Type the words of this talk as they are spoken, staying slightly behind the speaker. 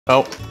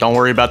Oh, don't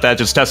worry about that.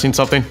 Just testing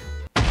something.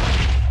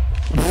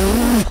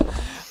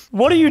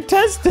 What are you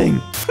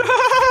testing?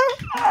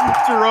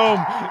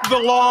 Jerome, the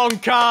long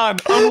con.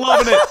 I'm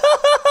loving it.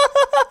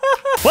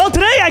 Well,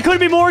 today I couldn't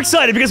be more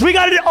excited because we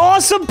got an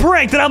awesome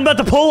prank that I'm about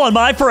to pull on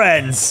my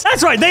friends.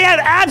 That's right, they had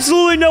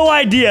absolutely no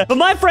idea, but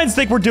my friends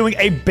think we're doing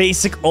a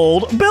basic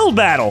old build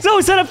battle. So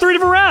we set up 3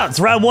 different rounds.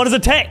 Round 1 is a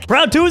tank.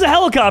 Round 2 is a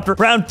helicopter.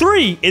 Round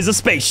 3 is a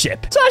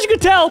spaceship. So as you can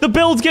tell, the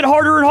builds get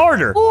harder and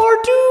harder.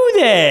 Or do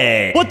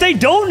they? What they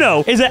don't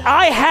know is that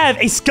I have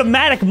a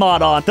schematic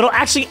mod on that'll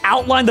actually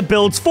outline the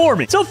builds for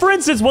me. So for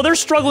instance, while they're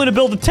struggling to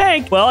build a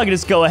tank, well, I can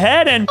just go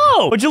ahead and,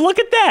 oh, would you look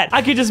at that?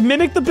 I can just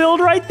mimic the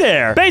build right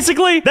there.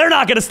 Basically, they're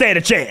not gonna stand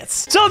a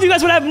chance. So if you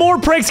guys want to have more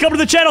pranks coming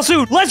to the channel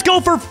soon, let's go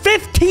for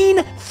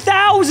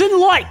 15,000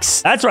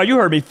 likes. That's right, you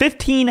heard me,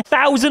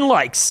 15,000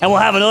 likes. And we'll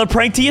have another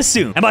prank to you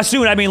soon. And by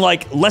soon, I mean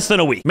like less than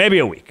a week, maybe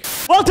a week.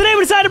 Well, today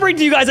we decided to bring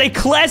to you guys a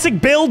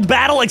classic build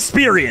battle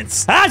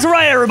experience. That's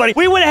right, everybody.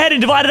 We went ahead and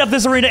divided up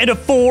this arena into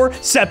 4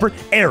 separate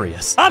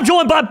areas. I'm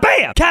joined by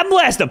Bam, Captain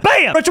Blaster,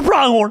 Bam,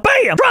 Retropronghorn,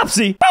 Bam,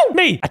 Dropsy, boom,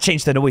 me. I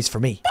changed the noise for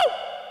me.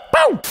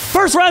 Boom!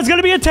 First round's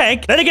gonna be a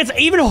tank, then it gets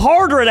even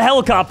harder at a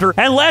helicopter,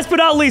 and last but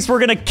not least, we're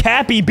gonna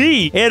Cappy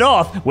B it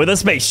off with a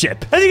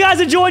spaceship. If you guys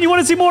enjoy and you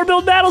wanna see more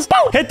build battles,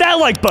 boom, hit that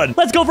like button.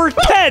 Let's go for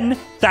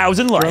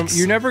 10,000 likes.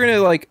 You're never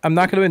gonna, like, I'm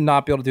not gonna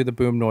not be able to do the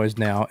boom noise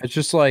now. It's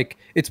just like,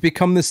 it's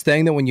become this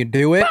thing that when you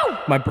do it,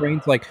 my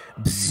brain's like,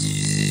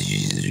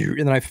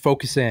 and then I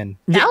focus in.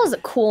 That was a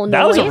cool noise.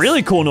 That was a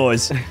really cool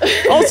noise.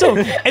 Also,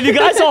 if you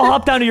guys all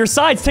hop down to your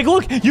sides, take a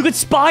look. You can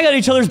spy on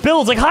each other's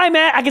builds. Like, hi,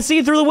 Matt, I can see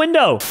you through the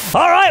window.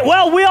 All right,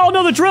 well, we all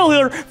know the drill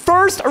here.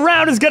 First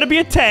round is gonna be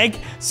a tank.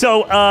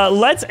 So,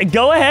 let's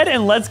go ahead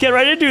and let's get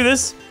ready to do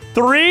this.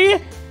 3,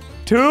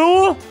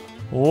 2,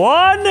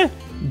 1,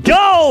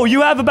 go!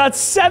 You have about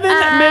 7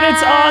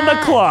 minutes on the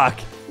clock.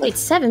 Wait,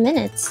 7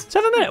 minutes?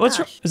 7 minutes. What's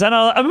is that?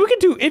 I mean, we can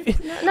do. No, we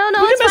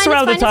can mess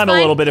around with the time a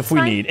little bit if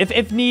we need,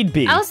 if need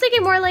be. I was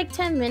thinking more like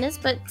 10 minutes,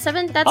 but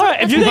 7. That's all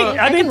right. If you think,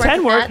 I mean,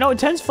 10 work. That. No,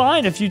 10's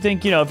fine. If you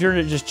think, you know, if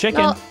you're just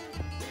chicken.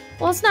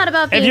 Well, it's not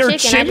about being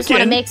chicken. I just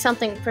want to make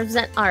something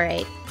present. All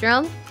right,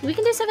 Jerome, we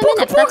can do 7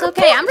 minutes. That's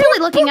okay. I'm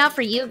really looking out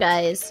for you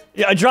guys.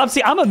 Yeah,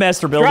 Dropsy, I'm a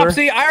master builder.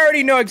 Dropsy, I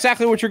already know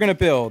exactly what you're gonna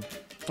build.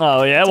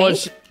 Oh yeah, well,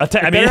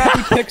 I mean,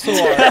 pixel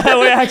art.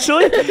 Wait,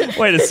 actually,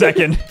 wait a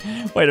second.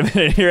 Wait a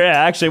minute here. Yeah,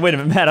 actually, wait a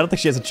minute, Matt. I don't think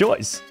she has a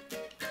choice.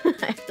 I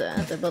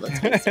have to build a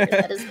tank here.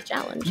 That is the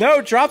challenge.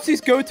 No, Dropsy's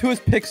go-to is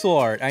pixel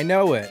art. I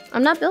know it.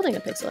 I'm not building a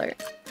pixel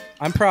art.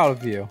 I'm proud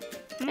of you.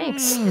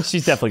 Thanks.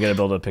 She's definitely gonna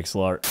build a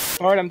pixel art.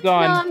 All right, I'm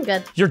done. No, I'm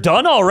good. You're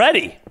done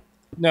already?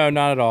 No,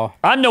 not at all.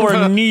 I'm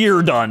nowhere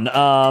near done.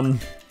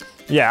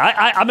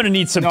 Yeah, I'm gonna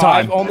need some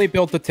time. I've only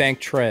built the tank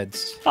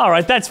treads. All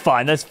right, that's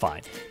fine. That's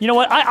fine. You know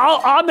what?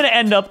 I'm gonna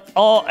end up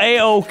all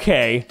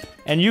a-okay,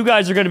 and you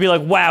guys are gonna be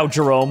like, "Wow,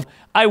 Jerome,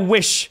 I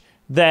wish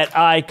that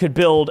I could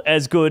build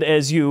as good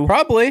as you."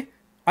 Probably.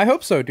 I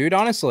hope so, dude.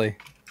 Honestly.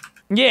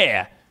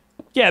 Yeah.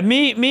 Yeah,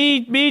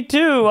 me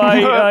too.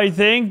 I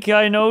think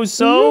I know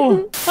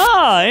so.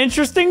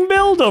 Interesting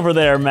build over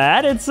there,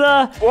 Matt. It's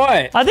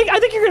what? I think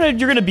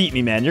you're gonna beat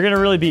me, man. You're gonna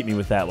really beat me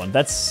with that one.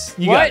 That's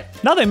you what?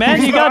 got nothing,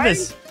 man. You got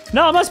this.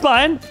 No, I'm not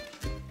spying.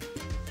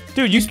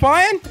 Dude, you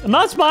spying? I'm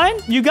not spying.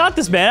 You got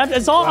this, man.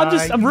 That's all.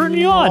 I'm rooting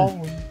you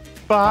on.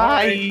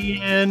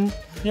 Spying.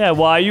 Yeah,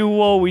 why you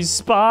always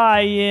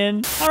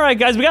spying? All right,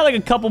 guys, we got like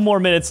a couple more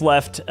minutes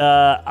left.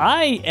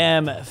 I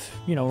am,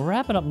 you know,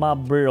 wrapping up my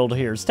build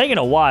here. It's taking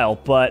a while,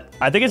 but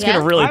I think it's gonna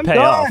really pay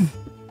off.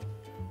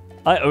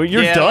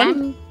 You're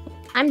done?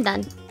 I'm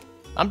done.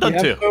 I'm done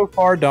too. So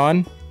far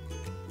done.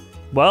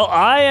 Well,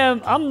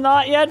 I'm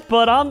not yet,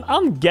 but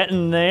I'm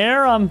getting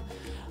there. I'm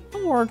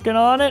working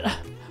on it.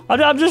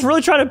 I'm just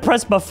really trying to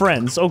impress my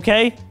friends,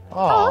 okay?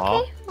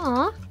 Oh, okay.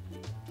 Aw.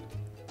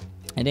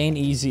 It ain't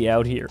easy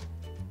out here.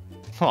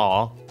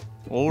 Aw.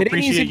 We'll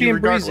appreciate you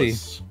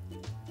regardless.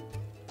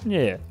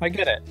 Yeah. I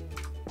get it.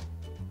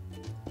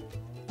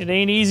 It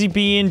ain't easy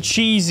being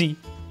cheesy.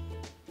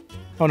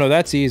 Oh no,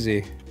 that's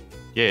easy.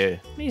 Yeah.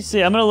 Let me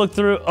see. I'm gonna look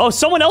through. Oh,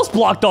 someone else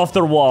blocked off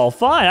their wall.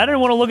 Fine. I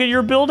didn't want to look at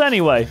your build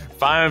anyway.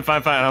 Fine. I'm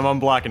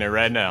unblocking it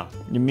right now.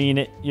 You mean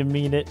it? You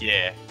mean it?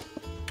 Yeah.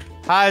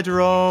 Hi,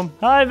 Jerome.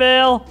 Hi,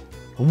 Vale.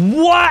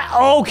 What?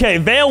 Okay,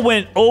 Vale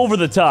went over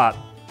the top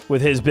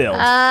with his build.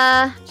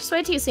 Just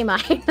wait till you see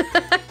mine.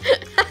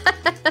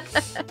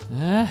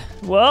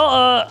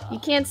 Well, you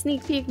can't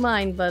sneak peek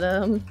mine, but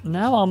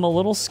now I'm a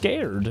little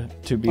scared,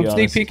 to be honest.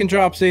 Sneak peeking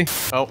Dropsy.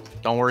 Oh,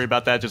 don't worry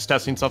about that. Just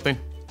testing something.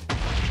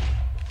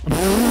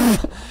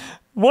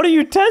 What are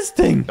you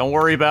testing? Don't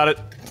worry about it.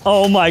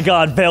 Oh my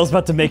God, Vale's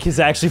about to make his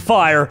actually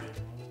fire.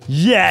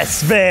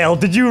 Yes, Vale.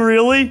 Did you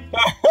really?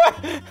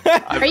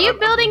 Are you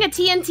building a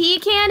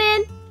TNT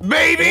cannon?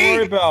 Maybe. Don't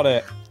worry about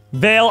it.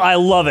 Vale, I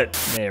love it.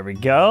 There we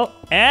go.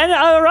 And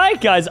all right,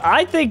 guys,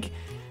 I think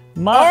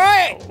my... All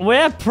right.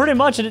 Well, pretty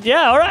much.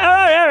 Yeah, all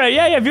right.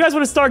 Yeah. If you guys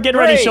want to start getting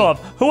ready to show up,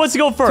 who wants to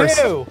go first?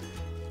 2,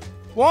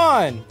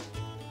 1.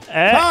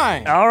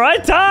 Time. All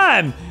right,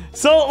 time.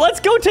 So let's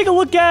go take a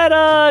look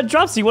at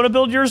Dropsy. You want to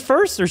build yours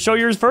first or show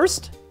yours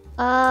first?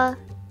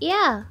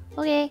 Yeah.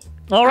 Okay.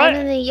 All right.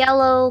 I'm in the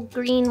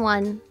yellow-green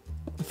one.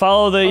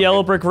 Follow the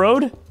yellow brick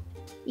road?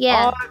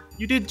 Yeah.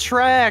 You did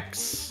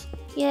tracks.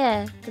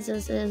 Yeah, because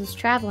it was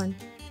traveling.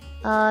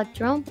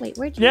 Jerome, wait,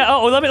 where'd you? Yeah.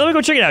 Oh, let me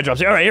go check it out,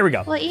 Dropsy. All right, here we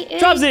go. Well,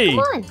 Dropsy. Come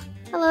on.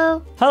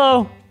 Hello.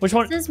 Hello. Which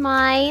one? This is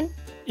mine.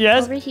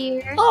 Yes. Over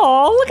here.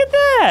 Oh, look at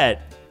that.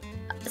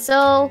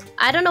 So,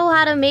 I don't know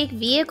how to make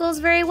vehicles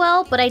very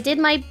well, but I did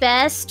my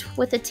best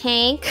with a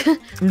tank.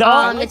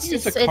 No.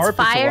 It's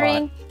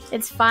firing.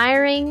 It's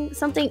firing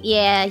something.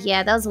 Yeah,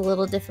 that was a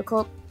little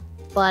difficult.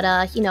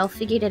 But, you know,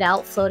 figured it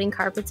out. Floating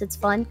carpets, it's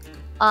fun.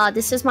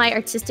 This is my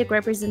artistic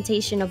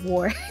representation of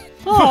war.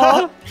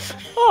 Oh,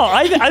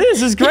 I think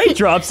this is great,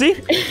 Dropsy.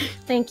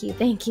 Thank you.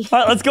 All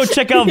right, let's go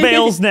check out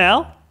Vale's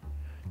now.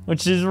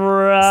 Which is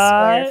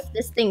right. Swear,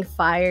 this thing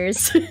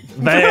fires.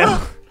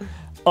 Vale.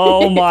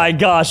 Oh my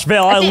gosh,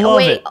 Vale, I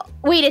love it.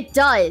 Wait, it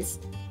does.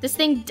 This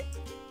thing.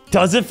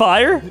 Does it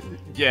fire?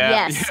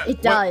 Yeah. Yes,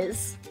 it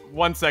does.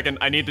 1 second,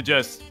 I need to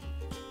just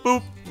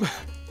boop.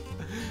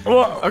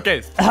 Well,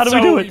 Okay. how do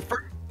we do it?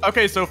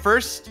 Okay, so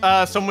first,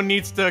 someone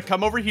needs to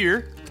come over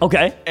here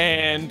Okay.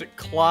 and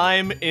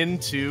climb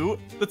into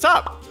the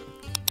top.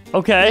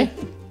 Okay.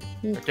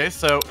 Okay,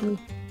 so,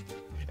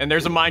 and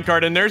there's a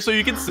minecart in there, so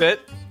you can sit.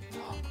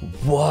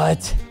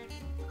 What?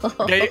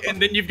 Okay, and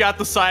then you've got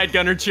the side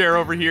gunner chair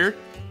over here.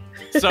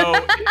 So,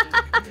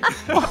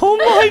 Oh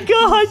my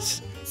gosh.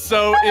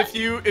 so if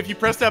you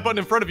press that button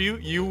in front of you,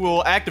 you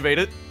will activate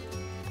it.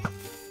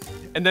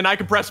 And then I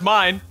can press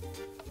mine.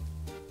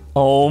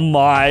 Oh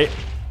my.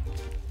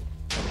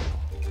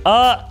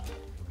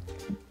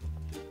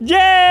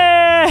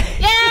 Yeah!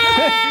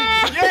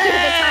 The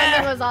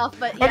timing was off,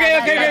 but yeah,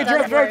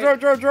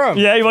 Okay, Jerome.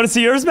 Yeah, you want to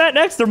see yours, Matt,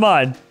 next or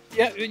mine?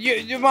 Yeah,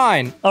 you're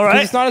mine. All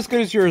right. It's not as good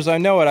as yours. I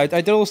know it. I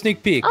did a little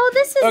sneak peek. Oh,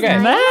 this is Okay.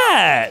 nice.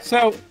 Matt!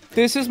 So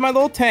this is my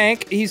little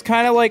tank. He's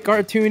kind of like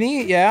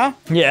cartoony, yeah.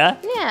 Yeah.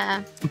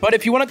 Yeah. But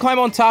if you want to climb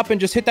on top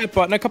and just hit that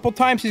button a couple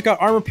times, he's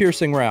got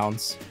armor-piercing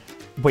rounds.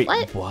 Wait,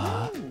 What?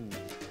 what?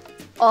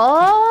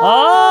 Oh.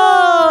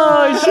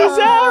 Oh, shoots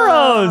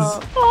arrows.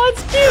 Oh,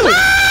 it's cute.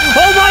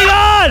 Oh my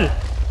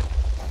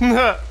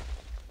god!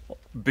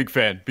 Big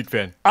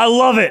fan. I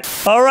love it.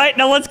 All right,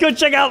 now let's go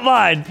check out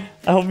mine.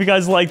 I hope you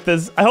guys like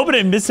this. I hope I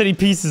didn't miss any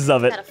pieces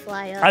of it. Gotta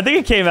fly up. I think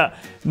it came out.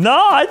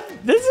 No,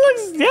 this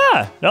looks,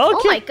 yeah. No,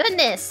 Oh my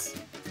goodness.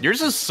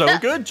 Yours is so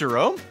good,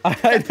 Jerome.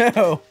 I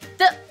know.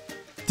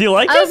 Do you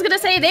like I was it? gonna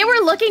say they were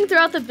looking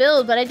throughout the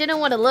build, but I didn't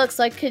want to look,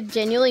 so I could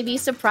genuinely be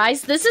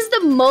surprised. This is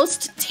the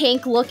most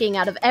tank looking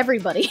out of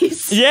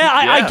everybody's. Yeah,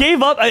 I Yeah.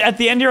 gave up at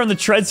the end here on the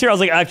treads here. I was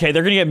like, okay,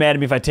 they're gonna get mad at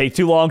me if I take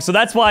too long. So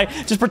that's why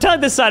just pretend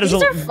like this side is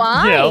These are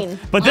fine. You know,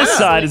 but this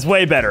side is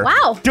way better.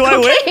 Wow. Do I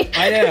win? Okay.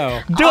 I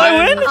know. Do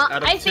I win? Out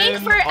of I think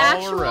 10 for all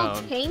actual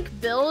around. tank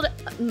build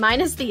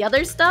minus the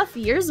other stuff,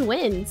 yours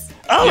wins.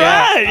 All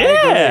Yeah, right, I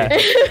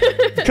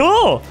yeah.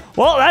 Cool.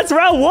 Well, that's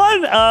round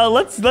one.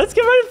 Let's get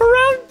ready for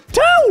round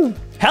two.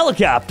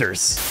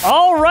 Helicopters.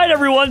 All right,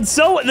 everyone.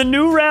 So the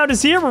new round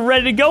is here. We're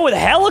ready to go with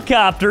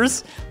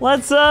helicopters.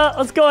 Let's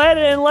go ahead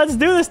and let's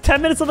do this.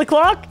 10 minutes on the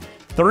clock.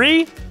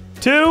 3,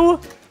 2,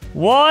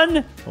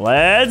 1.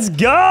 Let's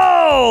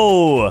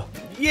go.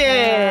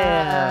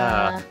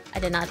 Yeah. I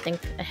did not think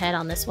ahead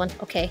on this one.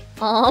 Okay.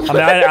 I mean,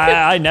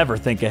 I never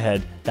think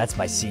ahead. That's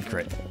my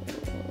secret.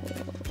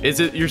 Is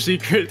it your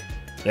secret?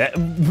 Yeah.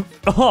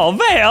 Oh,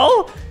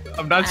 Vale.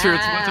 I'm not sure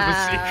it's much of a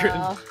secret.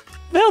 Wow.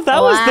 Vale,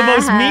 that was the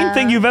most mean Wow.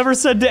 thing you've ever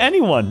said to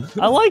anyone.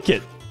 I like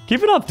it.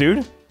 Keep it up,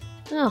 dude.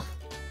 Oh.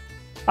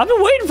 I've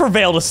been waiting for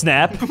Vale to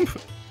snap.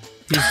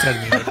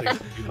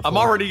 I'm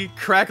already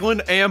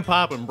crackling and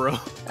popping, bro.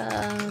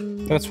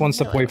 That's one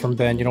step away from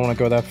Ben. You don't want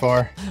to go that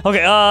far.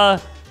 Okay,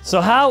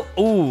 so how?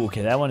 Ooh,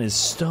 okay, that one is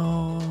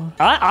stone.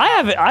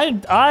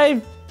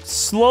 I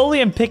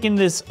slowly am picking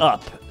this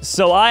up.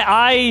 So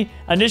I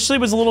initially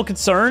was a little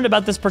concerned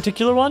about this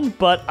particular one,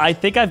 but I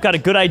think I've got a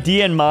good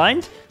idea in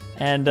mind,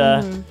 and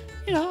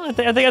you know, I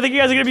think you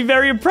guys are gonna be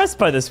very impressed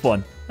by this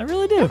one. I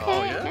really do.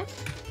 Oh, yeah?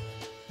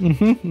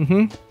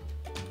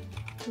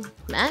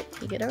 Matt,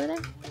 you good over there?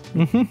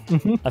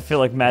 I feel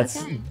like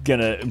Matt's Okay.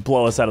 gonna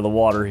blow us out of the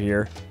water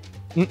here.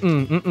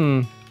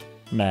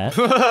 Matt.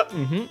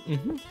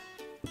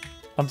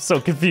 I'm so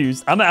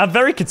confused. I'm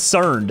very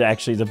concerned,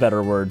 actually, is a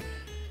better word.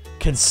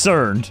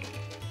 Concerned.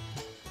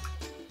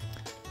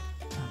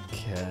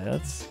 Okay,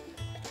 let's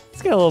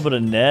get a little bit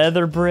of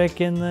nether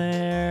brick in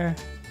there.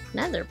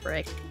 Nether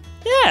brick.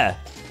 Yeah,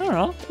 I don't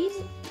know.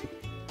 Easy.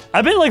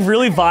 I've been like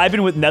really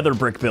vibing with nether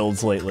brick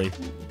builds lately.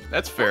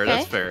 That's fair, Okay.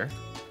 that's fair.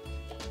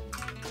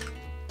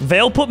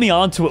 Vale put me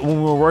onto it when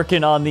we were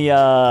working on the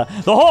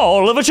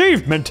Hall of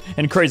Achievement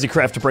in Crazy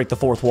Craft to break the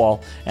fourth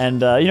wall.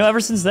 And, you know,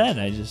 ever since then,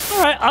 all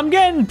right, I'm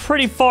getting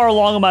pretty far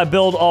along in my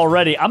build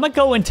already. I'm gonna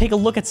go and take a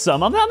look at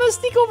some. I'm gonna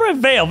sneak over at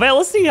Vale. Vale,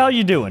 let's see how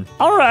you doing.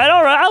 All right,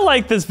 I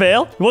like this,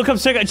 Vale. You wanna come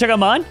check out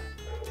mine?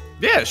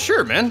 Yeah,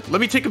 sure, man.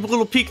 Let me take a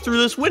little peek through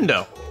this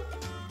window.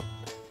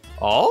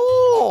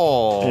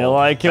 Oh. You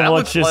liking that what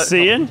looks you're like-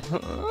 seeing?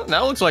 That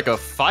looks like a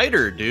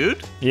fighter,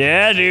 dude.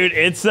 Yeah, dude,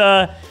 it's,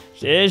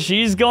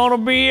 She's gonna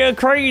be a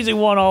crazy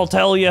one, I'll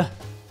tell you.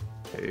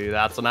 Hey,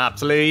 that's an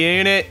absolute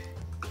unit.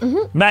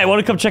 Matt, you want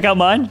to come check out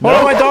mine?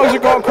 Oh, my dogs are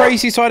going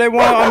crazy, so I didn't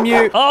want to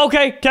unmute. Oh,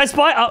 okay. Can I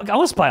spy? I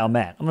want to spy on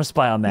Matt. I'm gonna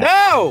spy on Matt.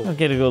 No! I'm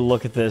gonna go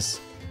look at this.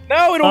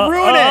 No, it'll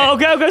ruin it.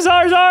 Okay,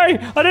 sorry. I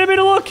didn't mean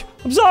to look.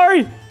 I'm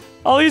sorry.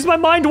 I'll use my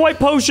mind wipe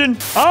potion.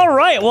 All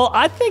right, well,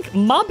 I think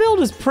my build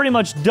is pretty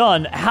much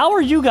done. How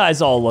are you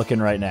guys all looking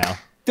right now?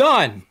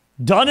 Done.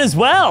 Done as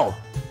well.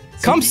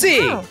 Come see.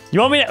 You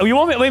want me?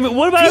 Wait,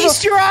 what about?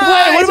 Feast your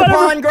eyes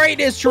upon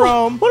greatness,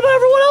 Jerome. What about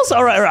everyone else?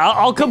 All right.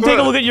 I'll come take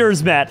a look at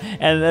yours, Matt.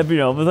 And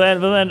but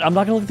then I'm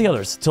not gonna look at the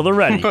others till they're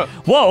ready.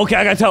 Whoa, okay,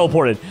 I got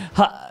teleported.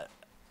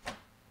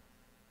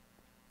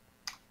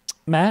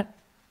 Matt,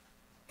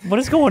 what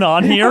is going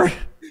on here?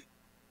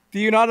 Do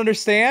you not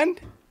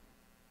understand?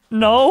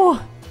 No.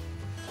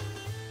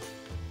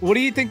 What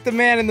do you think the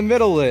man in the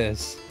middle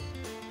is?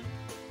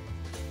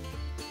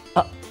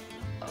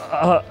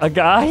 A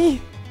guy?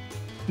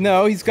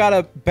 No, he's got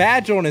a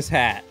badge on his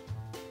hat.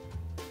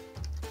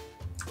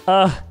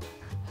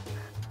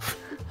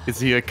 Is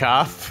he a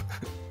cop?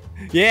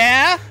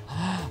 Yeah?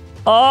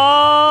 Oh,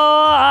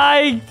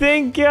 I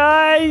think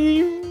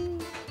I...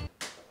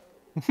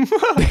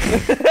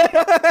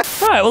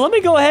 Alright, well, let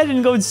me go ahead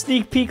and go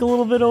sneak peek a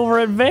little bit over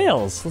at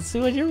Vale's. Let's see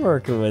what you're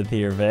working with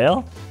here,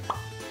 Vale.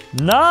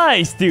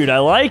 Nice, dude. I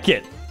like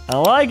it. I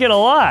like it a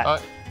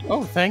lot.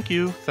 Oh, thank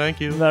you.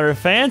 Very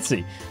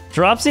fancy.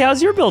 Dropsy,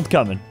 how's your build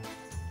coming?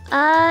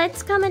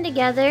 It's coming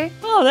together.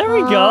 Oh, there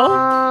we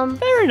go.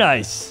 Very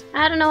nice.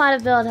 I don't know how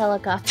to build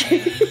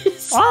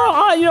helicopters.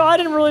 I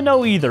didn't really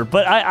know either,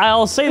 but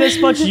I'll say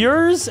this much.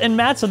 Yours and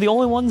Matt's are the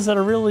only ones that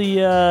are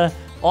really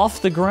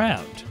off the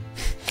ground.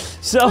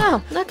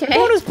 So, okay.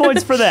 Bonus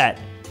points for that.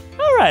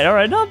 All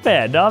right, not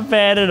bad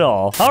at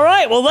all. All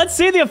right, well, let's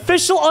see the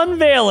official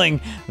unveiling.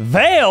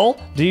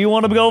 Vale, do you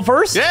want to go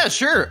first? Yeah,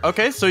 sure.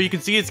 Okay, so you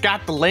can see it's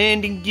got the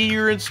landing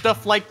gear and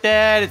stuff like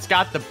that. It's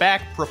got the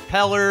back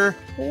propeller.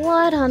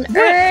 What on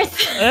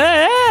earth?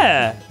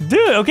 Yeah,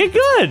 dude, okay,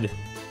 good.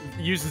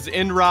 Uses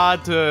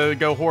Inrod to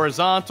go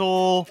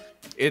horizontal.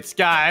 It's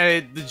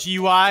got the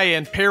GUI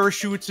and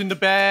parachutes in the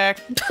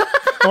back.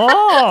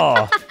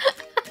 Oh,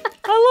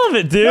 I love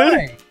it, dude.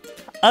 Right.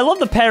 I love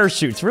the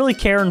parachutes. Really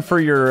caring for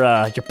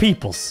your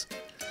peoples.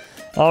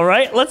 All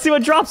right, let's see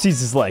what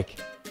Dropsy's is like.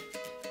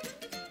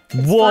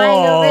 Whoa!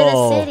 Flying over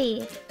the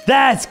city.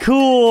 That's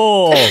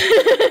cool.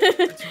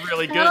 It's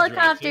really good. The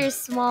helicopter's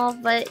small,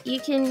 but you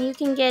can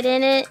get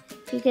in it.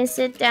 You can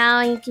sit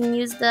down. You can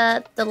use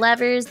the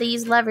levers. They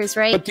use levers,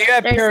 right? But do you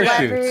have parachutes?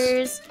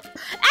 Levers.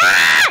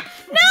 Ah!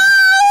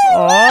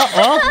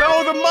 No!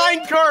 No, the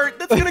minecart!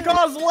 That's gonna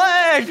cause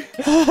lag!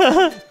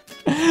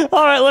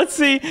 All right, let's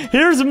see.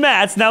 Here's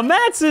Matt's. Now,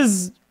 Matt's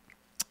is...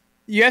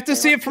 You have to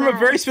see it from a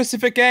very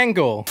specific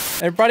angle.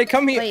 Everybody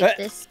come here. Wait,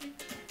 this...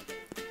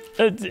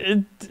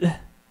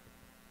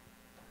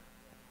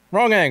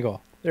 Wrong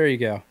angle. There you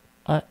go.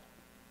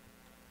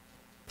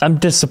 I'm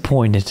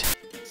disappointed.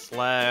 /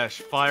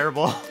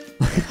 fireball.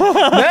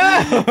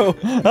 No!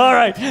 All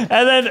right, and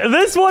then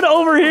this one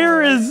over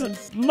here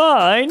is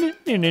mine.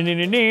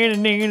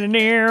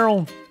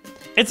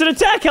 It's an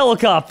attack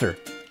helicopter.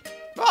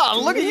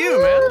 Oh, look at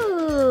you, man.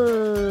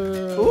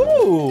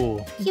 Ooh.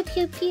 Pew,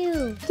 pew,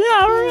 pew. Yeah,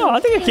 I don't know. I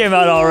think it came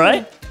out all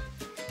right.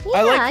 Yeah,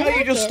 I like how you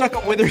like just it. stuck a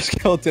wither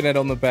skeleton head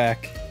on the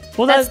back.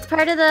 Well, That's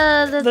part of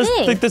the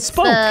thing. the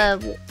spoke.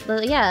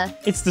 Yeah.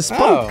 It's the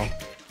spoke.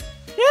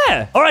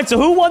 Yeah. All right, so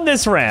who won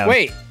this round?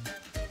 Wait.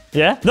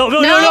 Yeah? No.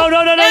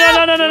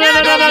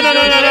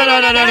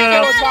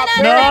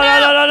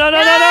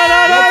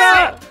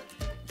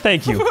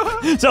 Thank you.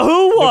 So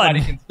who won?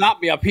 Nobody can stop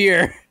me up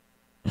here.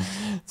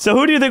 So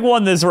who do you think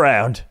won this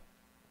round?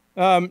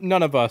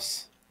 None of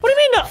us. What do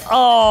you mean?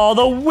 Oh,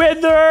 the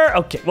wither.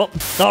 Okay, well,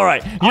 all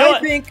right. You know I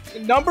what? think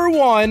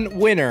 #1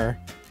 winner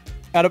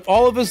out of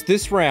all of us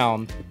this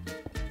round,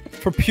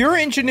 for pure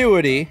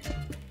ingenuity,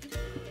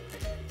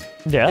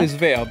 is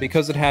Vale,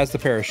 because it has the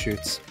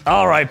parachutes.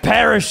 All right,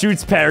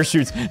 parachutes.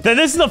 Then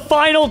this is the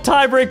final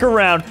tiebreaker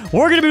round.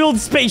 We're going to be building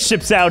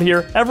spaceships out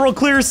here. Everyone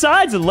clear your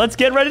sides, and let's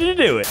get ready to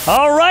do it.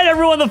 All right,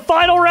 everyone, the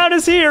final round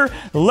is here.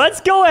 Let's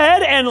go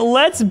ahead and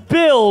let's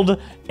build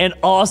an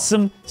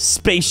awesome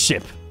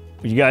spaceship.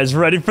 Are you guys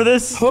ready for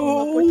this?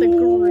 Oh, With a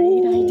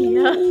great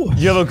idea.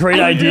 You have a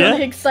great idea? I'm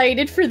really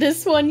excited for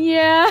this one,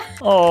 yeah.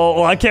 Oh,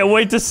 well, I can't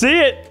wait to see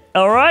it.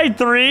 All right,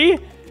 3,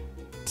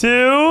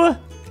 2,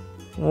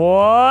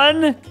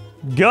 1,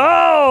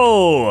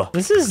 go!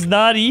 This is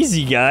not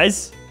easy,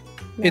 guys.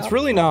 it's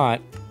really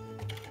not.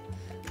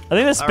 I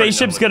think the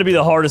spaceship's gonna be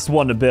the hardest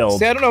one to build.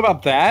 See, I don't know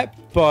about that,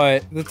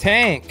 but the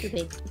tank. Too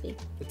big, too big.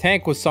 The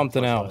tank was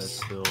something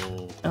else.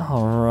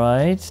 All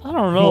right. I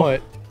don't know.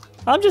 What?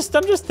 I'm just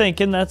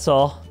thinking. That's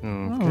all.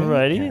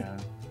 Alrighty.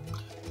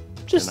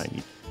 Just.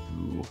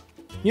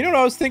 You know what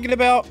I was thinking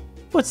about?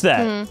 What's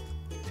that?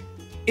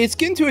 It's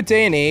getting to a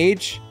day and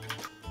age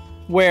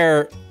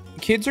where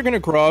kids are going to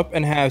grow up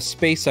and have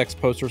SpaceX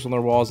posters on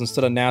their walls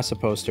instead of NASA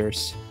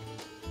posters.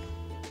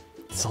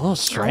 It's a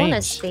little I want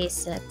a strange.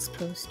 SpaceX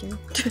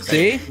poster.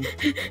 See?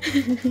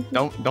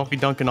 Don't be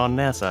dunking on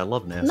NASA. I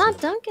love NASA. I'm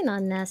not dunking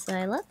on NASA.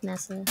 I love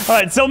NASA. All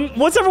right, so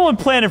what's everyone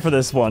planning for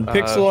this one?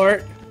 Pixel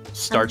art.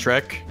 Star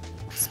Trek.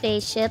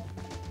 Spaceship.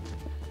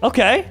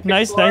 Okay,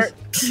 nice, art.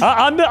 nice.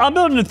 I'm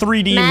building a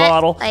 3D Matt,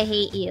 model. I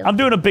hate you. I'm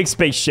doing a big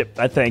spaceship,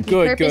 I think.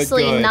 Good,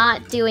 Purposely good.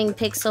 not doing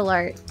pixel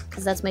art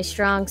because that's my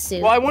strong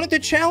suit. Well, I wanted to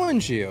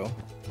challenge you.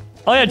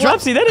 Oh yeah,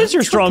 Dropsy, that is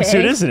your strong suit,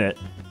 Okay. isn't it?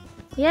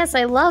 Yes,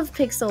 I love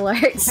pixel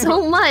art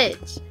so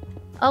much.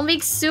 I'll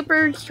make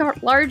super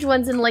large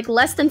ones in like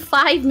less than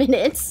 5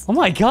 minutes. Oh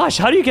my gosh,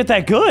 how do you get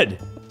that good?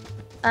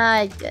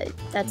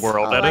 That's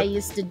World all I edit?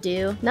 used to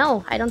do.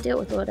 No, I don't do it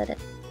with World Edit.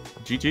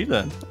 GG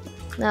then.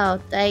 No,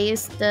 I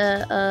used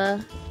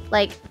to,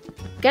 like,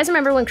 you guys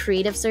remember when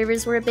creative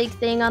servers were a big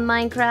thing on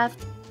Minecraft?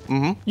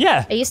 Mm-hmm.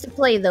 Yeah. I used to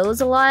play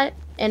those a lot,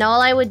 and all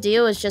I would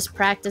do is just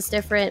practice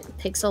different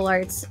pixel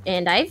arts,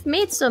 and I've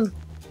made some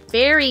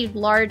very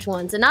large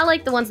ones, and not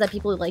like the ones that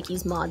people like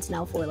use mods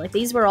now for. Like,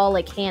 these were all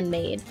like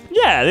handmade.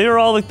 Yeah, they were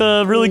all like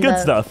the really good No.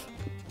 stuff.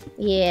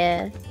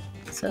 Yeah.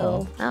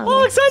 So, I don't Oh,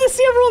 know. excited to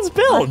see everyone's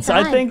builds.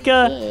 I time. think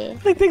Yeah. I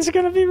think things are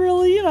gonna be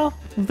really,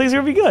 things are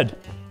gonna be good.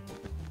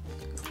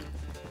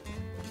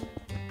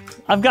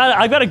 I've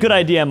got a good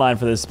idea in mind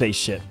for this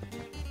spaceship.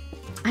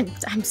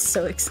 I'm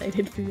so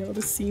excited for y'all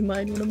to see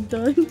mine when I'm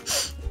done.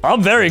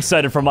 I'm very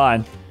excited for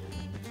mine.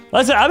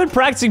 Listen, I've been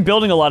practicing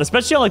building a lot,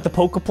 especially on like the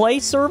Pokeplay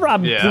server.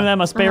 I'm Yeah. doing that in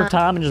my spare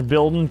time and just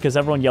building because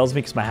everyone yells at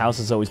me because my house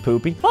is always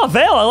poopy. Oh,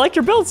 Vale, I like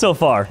your build so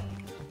far.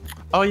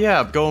 Oh yeah,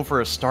 I'm going for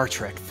a Star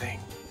Trek thing.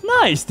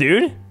 Nice,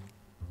 dude.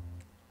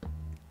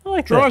 I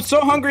like Bro, I'm that.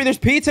 so hungry. There's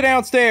pizza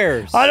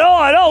downstairs. I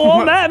know.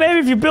 Well, Matt, maybe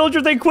if you build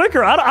your thing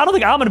quicker, I don't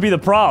think I'm gonna be the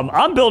problem.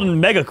 I'm building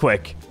mega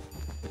quick.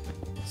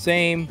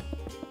 Same.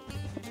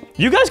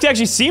 You guys can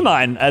actually see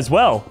mine as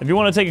well if you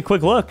want to take a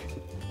quick look.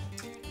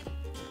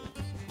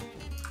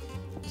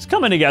 It's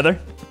coming together.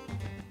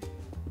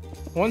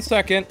 1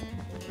 second.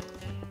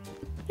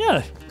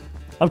 Yeah.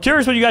 I'm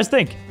curious what you guys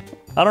think.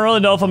 I don't really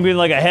know if I'm being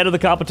like ahead of the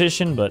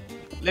competition, but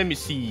Let me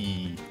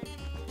see.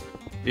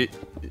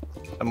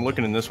 I'm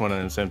looking in this one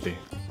and it's empty.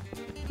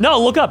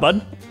 no, look up,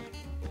 bud.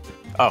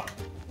 Oh.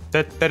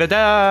 Da da da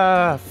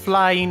da!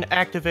 Flying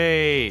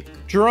activate.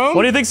 Jerome?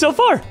 What do you think so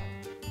far?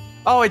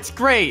 Oh, it's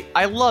great.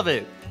 I love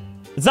it.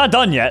 It's not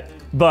done yet,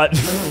 but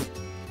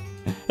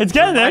it's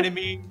getting there. Reminded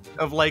me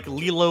of like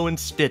Lilo and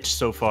Stitch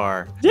so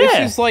far. Yeah.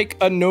 This is like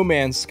a No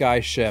Man's Sky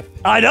ship.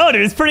 I know,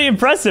 dude. It's pretty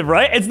impressive,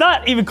 right? It's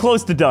not even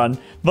close to done,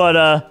 but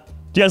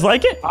do you guys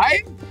like it?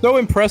 I'm so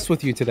impressed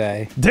with you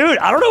today. Dude,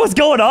 I don't know what's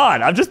going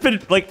on. I've just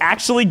been, like,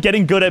 actually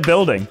getting good at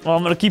building. Well,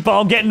 I'm gonna keep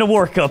on getting to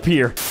work up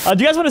here. Do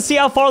you guys want to see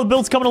how far the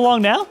build's coming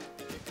along now?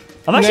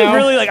 I'm actually No.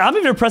 really, like, I'm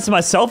even impressing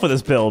myself with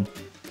this build.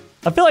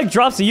 I feel like,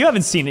 Dropsy, you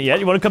haven't seen it yet.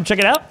 You want to come check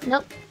it out?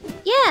 Nope.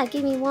 Yeah,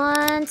 give me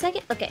 1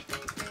 second. Okay.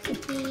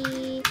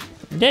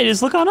 Yeah,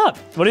 just look on up.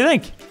 What do you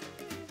think?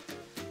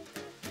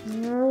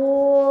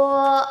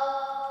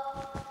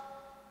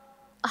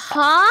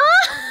 Huh?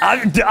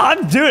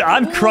 Dude,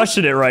 I'm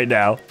crushing it right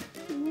now.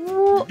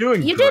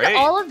 Doing You great. did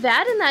all of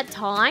that in that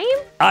time?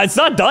 It's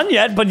not done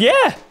yet, but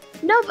yeah.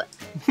 No, but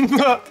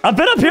I've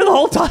been up here the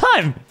whole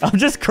time. I'm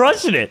just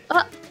crushing it.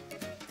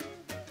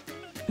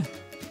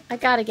 I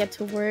gotta get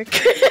to work.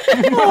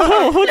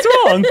 Oh, what's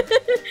wrong?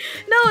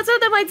 No, it's not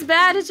that mine's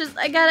bad. It's just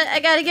I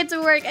gotta get to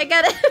work. I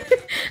gotta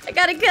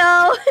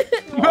go.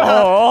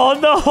 Oh,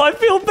 no, I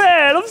feel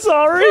bad. I'm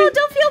sorry. No,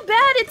 don't feel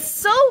bad. It's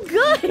so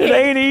good. It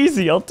ain't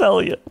easy, I'll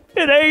tell you.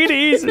 It ain't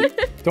easy.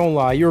 Don't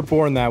lie, you were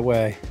born that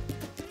way.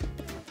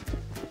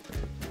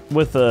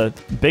 With a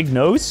big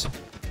nose?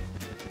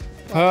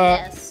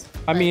 Yes.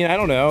 I mean, I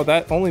don't know.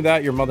 Only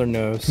that your mother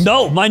knows.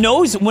 No, my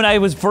nose, when I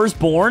was first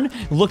born,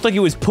 looked like it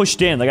was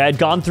pushed in. Like I had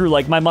gone through,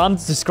 like, my mom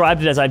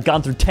described it as I'd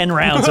gone through 10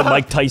 rounds of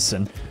Mike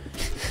Tyson.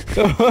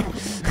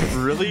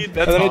 Really? And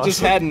That's then awesome. it just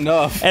had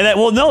enough. And that,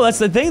 well, no, that's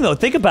the thing, though.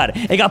 Think about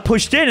it. It got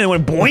pushed in and it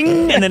went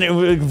boing, and then it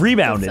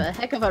rebounded. It's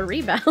a heck of a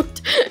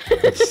rebound.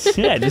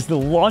 Yeah, it just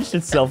launched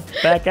itself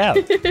back out.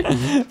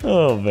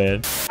 Oh,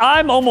 man.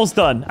 I'm almost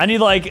done. I need,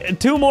 like,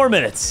 2 more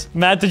minutes.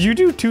 Matt, did you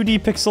do 2D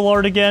pixel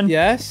art again?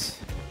 Yes?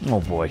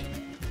 Oh, boy.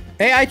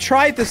 Hey, I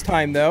tried this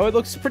time, though. It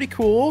looks pretty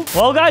cool.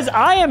 Well, guys,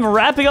 I am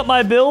wrapping up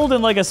my build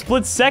in, like, a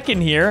split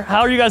second here. How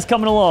are you guys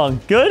coming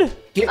along? Good?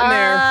 Getting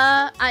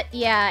there.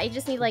 Yeah, I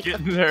just need like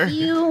Getting a there.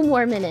 few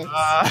more minutes.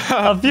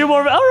 A few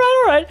more.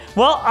 All right.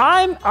 Well,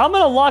 I'm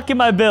gonna lock in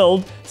my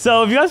build.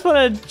 So if you guys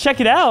want to check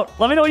it out,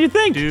 let me know what you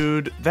think.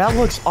 Dude, that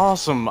looks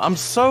awesome. I'm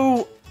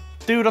so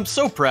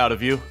proud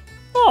of you.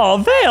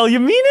 Oh, Vale,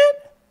 you mean it?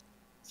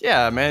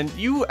 Yeah, man,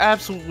 you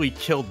absolutely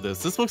killed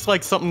this. This looks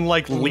like something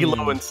like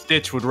Lilo and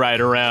Stitch would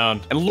ride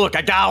around. And look,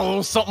 I got a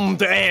little something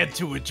to add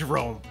to it,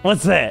 Jerome.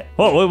 What's that?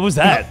 Whoa, what was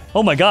that?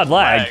 Oh my God,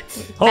 lag. Lag.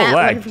 Oh, Matt,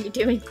 lag. what are you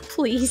doing?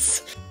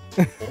 Please.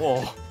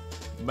 Oh,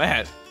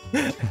 Matt.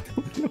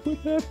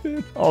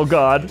 Oh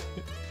God.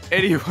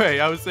 Anyway,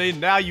 I was saying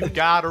now you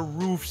got a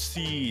roof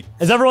seat.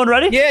 Is everyone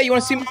ready? Yeah, you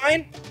want to see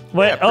mine?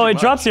 Wait. Yeah, Oh, pretty it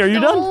much. drops here. Are you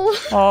done? No.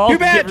 Oh, Too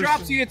bad, give her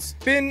Dropsy. It's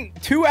been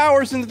 2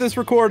 hours into this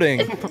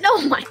recording.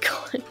 Oh my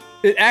god.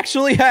 It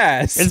actually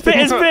has.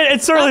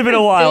 It's certainly been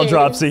a while,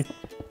 Dropsy.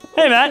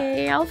 Hey, Matt.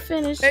 Okay, I'll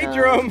finish. Hey,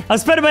 Jerome. I'm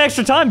spending my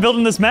extra time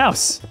building this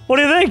mouse. What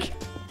do you think?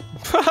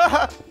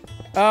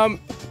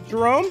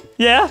 Jerome?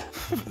 Yeah?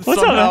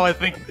 What's Somehow up, I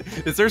think,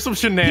 is there some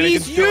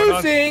shenanigans He's going on?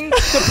 using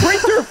the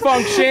printer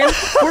function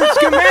for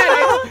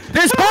schematics.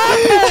 This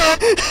whole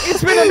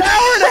it's been an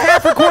hour and a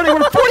half recording.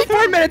 We're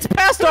 44 minutes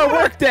past our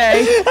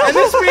workday, and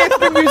this man's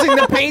been using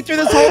the painter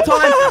this whole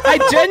time. I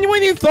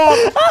genuinely thought...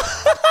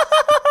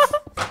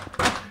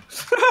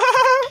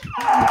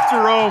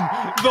 Jerome,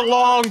 the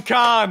long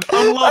con.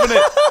 I'm loving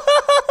it.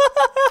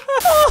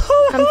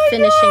 I'm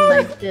finishing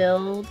my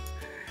build.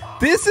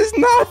 This is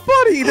not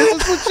funny. This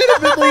is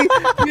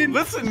legitimately...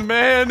 Listen,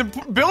 man,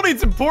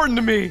 building's important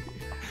to me.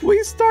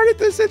 We started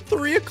this at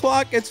 3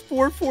 o'clock. It's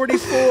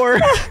 4:44.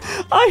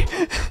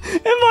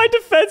 In my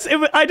defense,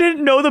 I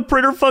didn't know the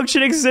printer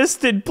function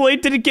existed.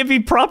 Blade didn't give me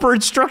proper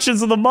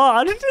instructions on the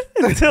mod.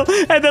 And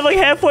then like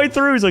halfway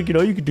through, he's like, you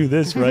know, you can do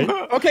this, right?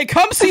 Okay,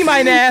 come see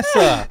my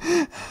NASA.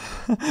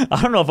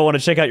 I don't know if I want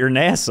to check out your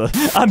NASA.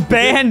 I'm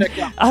banned.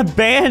 I'm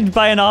banned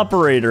by an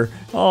operator.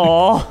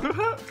 Oh.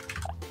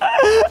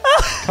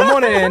 Come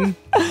on in.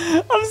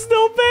 I'm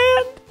still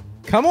banned.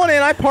 Come on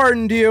in. I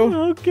pardoned you.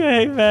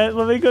 Okay, man.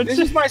 Let me go. This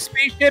is my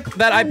spaceship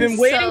that I've been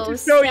waiting to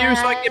show you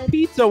so I can get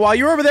pizza while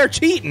you're over there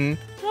cheating.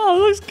 Oh, it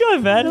looks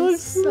good, man. It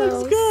looks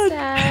good.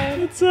 Sad.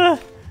 It's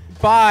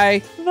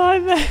Bye. Bye,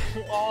 man.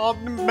 Oh,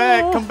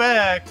 Matt, come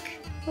back.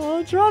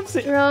 Oh,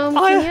 Dropsy. Jerome,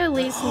 can you at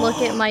least look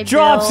at my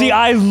Dropsy, build?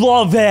 I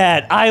love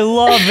that. I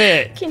love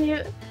it. Can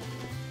you...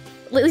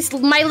 At least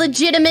my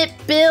legitimate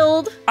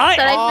build that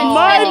I've been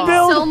my spending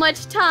build- so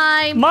much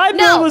time. my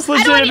build was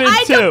legitimate,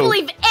 I too. don't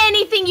believe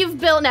anything you've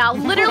built now.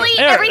 Literally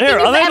everything here,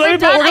 you've let me ever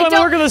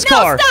done. work on this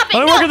car. No, stop it.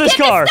 Let me No, work on this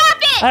Kevin, car. Stop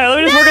it. All right, let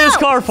me just work on this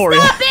car for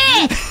you. Stop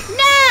it.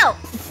 No.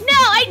 No,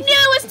 I knew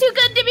it was too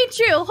good to be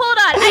true. Hold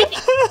on.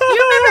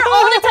 You remember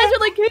all the times you're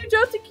like, hey,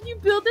 Justin, can you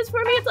build this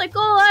for me? It's like,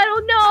 oh, I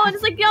don't know. And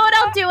it's like, you know what,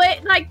 I'll do it.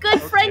 And my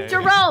good friend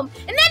Jerome.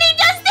 And then he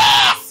does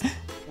this.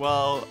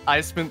 Well,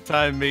 I spent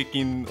time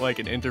making like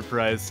an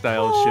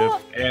Enterprise-style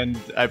ship, and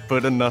I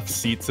put enough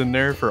seats in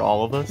there for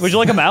all of us. Would you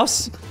like a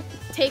mouse?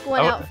 Take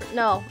one out.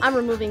 No, I'm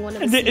removing one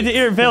of the seats.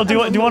 Here, Vale, do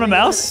you want a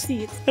mouse?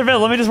 Here, Vale,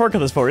 let me just work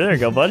on this for you. There you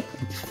go, bud.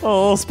 Oh,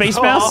 a little space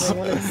mouse.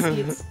 One of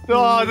the seats.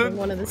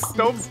 One of the seats.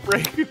 Don't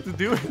break it to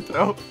do it,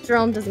 though.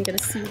 Jerome doesn't get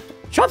a seat.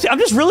 Dropsy, I'm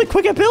just really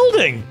quick at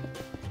building.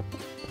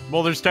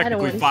 Well, there's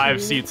technically 5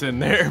 seats in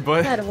there,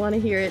 but... I don't want to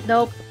hear it.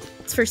 Nope.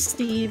 It's for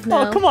Steve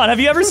now. Oh, come on. Have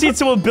you ever seen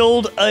someone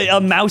build a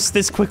mouse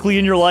this quickly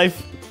in your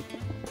life?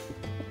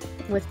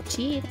 With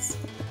cheats.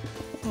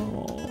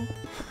 Oh.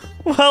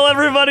 Well,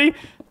 everybody,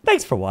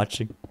 thanks for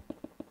watching.